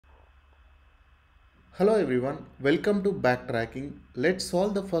Hello everyone, welcome to backtracking. Let's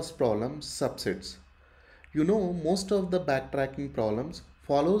solve the first problem, subsets. You know, most of the backtracking problems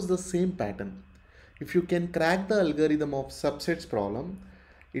follows the same pattern. If you can crack the algorithm of subsets problem,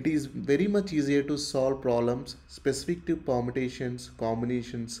 it is very much easier to solve problems specific to permutations,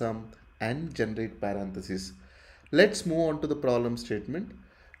 combination sum and generate parentheses. Let's move on to the problem statement.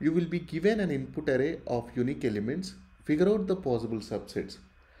 You will be given an input array of unique elements. Figure out the possible subsets.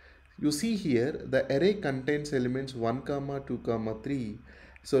 You see here the array contains elements 1 comma 2 comma 3.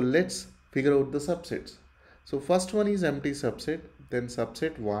 So let's figure out the subsets. So first one is empty subset, then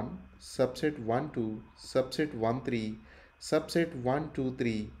subset 1, subset 1 2, subset 1 3, subset 1 2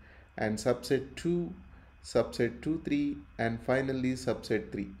 3, and subset 2, subset 2 3, and finally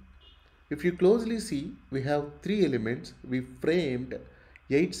subset 3. If you closely see, we have 3 elements. We framed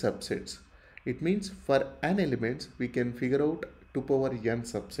 8 subsets. It means for n elements, we can figure out 2 power n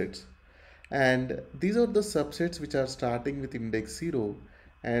subsets. And these are the subsets which are starting with index 0.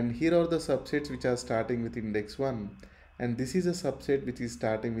 And here are the subsets which are starting with index 1. And this is a subset which is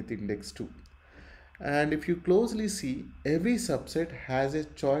starting with index 2. And if you closely see, every subset has a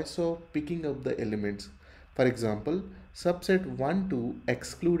choice of picking up the elements. For example, subset 1 2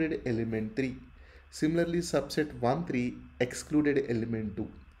 excluded element 3. Similarly, subset 1 3 excluded element 2.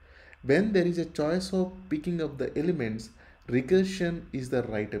 When there is a choice of picking up the elements, recursion is the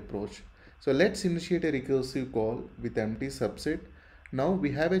right approach. So let's initiate a recursive call with empty subset. Now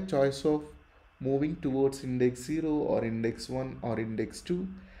we have a choice of moving towards index 0 or index 1 or index 2.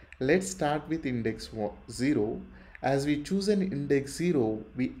 Let's start with index 0. As we choose an index 0,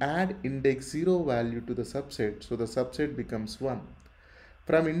 we add index 0 value to the subset, so the subset becomes 1.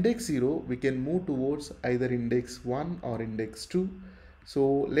 From index 0, we can move towards either index 1 or index 2.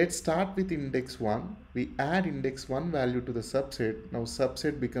 So let's start with index 1. We add index 1 value to the subset. Now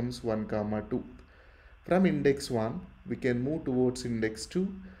subset becomes 1 comma 2. From index 1, we can move towards index 2.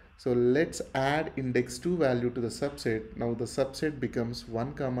 So let's add index 2 value to the subset. Now the subset becomes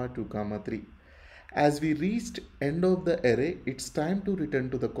 1 comma 2 comma 3. As we reached end of the array, it's time to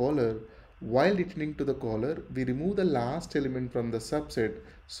return to the caller. While returning to the caller, we remove the last element from the subset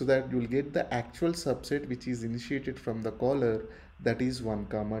so that you will get the actual subset which is initiated from the caller, that is 1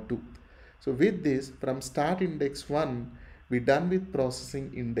 comma 2. So with this, from start index 1, we done with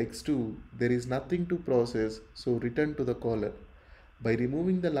processing index 2. There is nothing to process, so return to the caller. By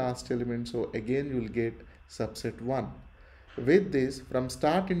removing the last element, so again you will get subset 1. With this, from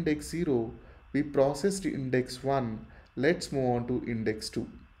start index 0, we processed index 1. Let's move on to index 2.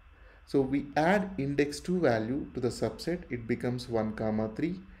 So we add index 2 value to the subset. It becomes 1 comma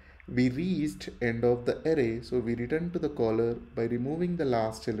 3. We reached end of the array, so we return to the caller by removing the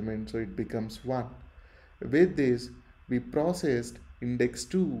last element, so it becomes 1. With this, we processed index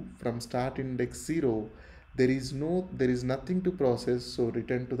 2 from start index 0. There is nothing to process, so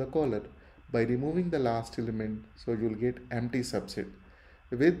return to the caller by removing the last element, so you will get empty subset.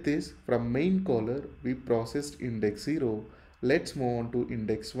 With this, from main caller, we processed index 0. Let's move on to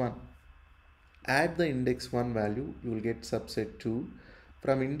index 1. Add the index 1 value, you will get subset 2.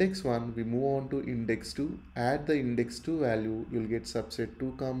 From index 1, we move on to index 2. Add the index 2 value, you will get subset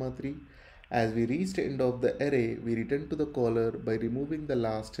 2 comma 3. As we reached end of the array, we return to the caller by removing the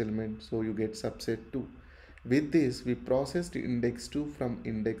last element, so you get subset 2. With this, we processed index 2 from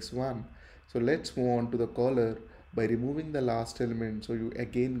index 1. So let's move on to the caller by removing the last element, so you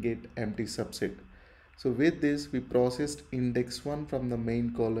again get empty subset. So with this, we processed index 1 from the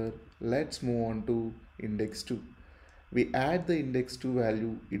main caller. Let's move on to index 2. We add the index 2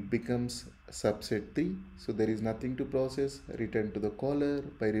 value, it becomes subset 3. So there is nothing to process. Return to the caller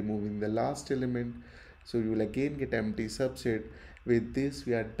by removing the last element. So you will again get empty subset. With this,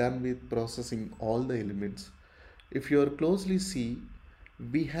 we are done with processing all the elements. If you are closely see,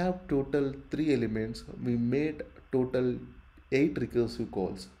 we have total 3 elements. We made total 8 recursive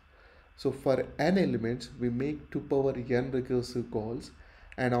calls. So for n elements, we make 2 power n recursive calls,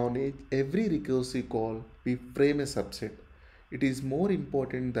 and on every recursive call, we frame a subset. It is more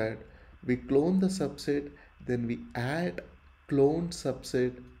important that we clone the subset, then we add cloned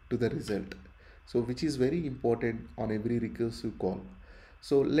subset to the result. So which is very important on every recursive call.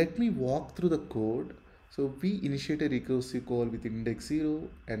 So let me walk through the code. So we initiate a recursive call with index 0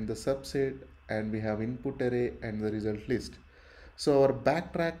 and the subset, and we have input array and the result list. So our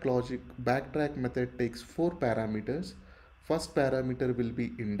backtrack method takes 4 parameters. First parameter will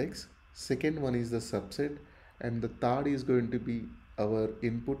be index, second one is the subset, and the third is going to be our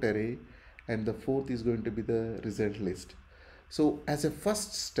input array, and the fourth is going to be the result list. So as a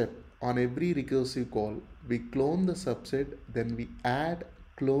first step on every recursive call, we clone the subset, then we add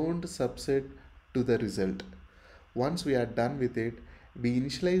cloned subset to the result. Once we are done with it, we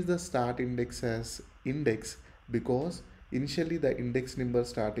initialize the start index as index because initially the index number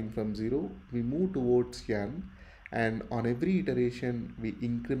starting from 0, we move towards n, and on every iteration we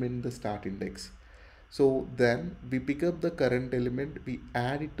increment the start index. So then we pick up the current element, we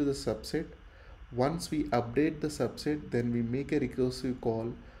add it to the subset. Once we update the subset, then we make a recursive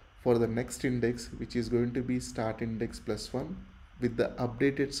call for the next index, which is going to be start index plus 1 with the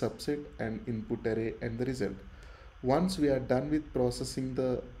updated subset and input array and the result. Once we are done with processing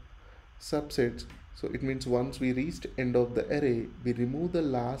the subsets, so it means once we reached end of the array, we remove the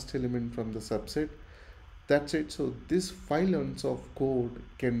last element from the subset. That's it. So this 5 lines of code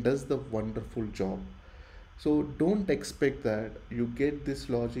can does the wonderful job. So don't expect that you get this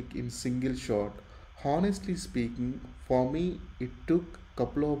logic in single shot. Honestly speaking, for me it took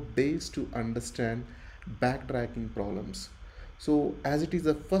couple of days to understand backtracking problems. So as it is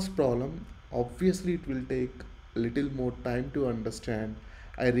the first problem, obviously it will take a little more time to understand.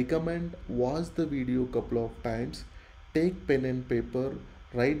 I recommend watch the video couple of times, take pen and paper,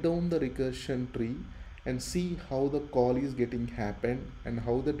 write down the recursion tree and see how the call is getting happened and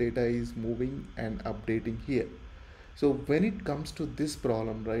how the data is moving and updating here. So when it comes to this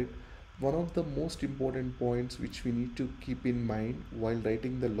problem, right, one of the most important points which we need to keep in mind while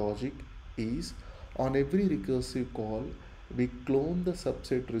writing the logic is on every recursive call we clone the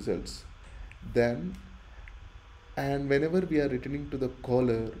subset results, then and whenever we are returning to the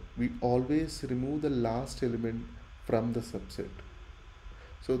caller we always remove the last element from the subset.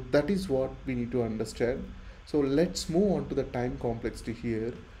 So that is what we need to understand. So let's move on to the time complexity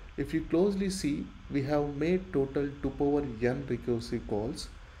here. If you closely see, we have made total 2 power n recursive calls,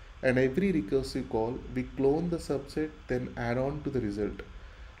 and every recursive call we clone the subset then add on to the result.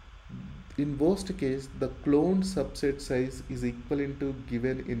 In worst case, the cloned subset size is equivalent to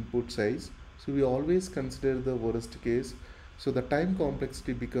given input size. So we always consider the worst case. So the time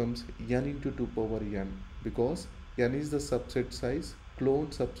complexity becomes n into 2 power n because n is the subset size, clone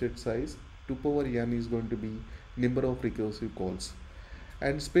subset size, 2 power n is going to be number of recursive calls.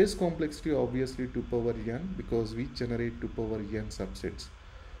 And space complexity obviously 2 power n because we generate 2 power n subsets.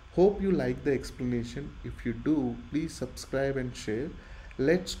 Hope you like the explanation. If you do, please subscribe and share.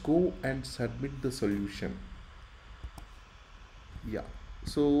 Let's go and submit the solution. Yeah.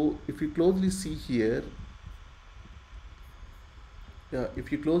 So if you closely see here,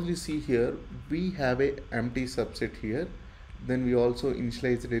 we have a empty subset here. Then we also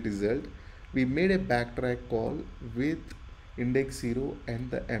initialized a result. We made a backtrack call with index 0 and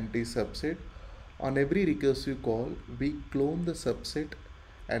the empty subset. On every recursive call, we clone the subset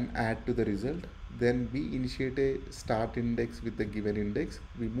and add to the result. Then we initiate a start index with the given index.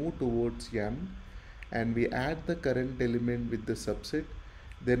 We move towards n and we add the current element with the subset.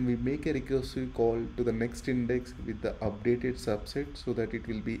 Then we make a recursive call to the next index with the updated subset so that it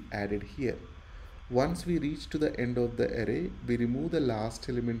will be added here. Once we reach to the end of the array, we remove the last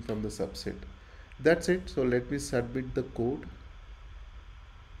element from the subset. That's it. So let me submit the code.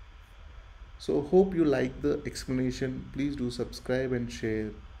 So hope you like the explanation. Please do subscribe and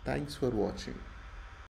share. Thanks for watching.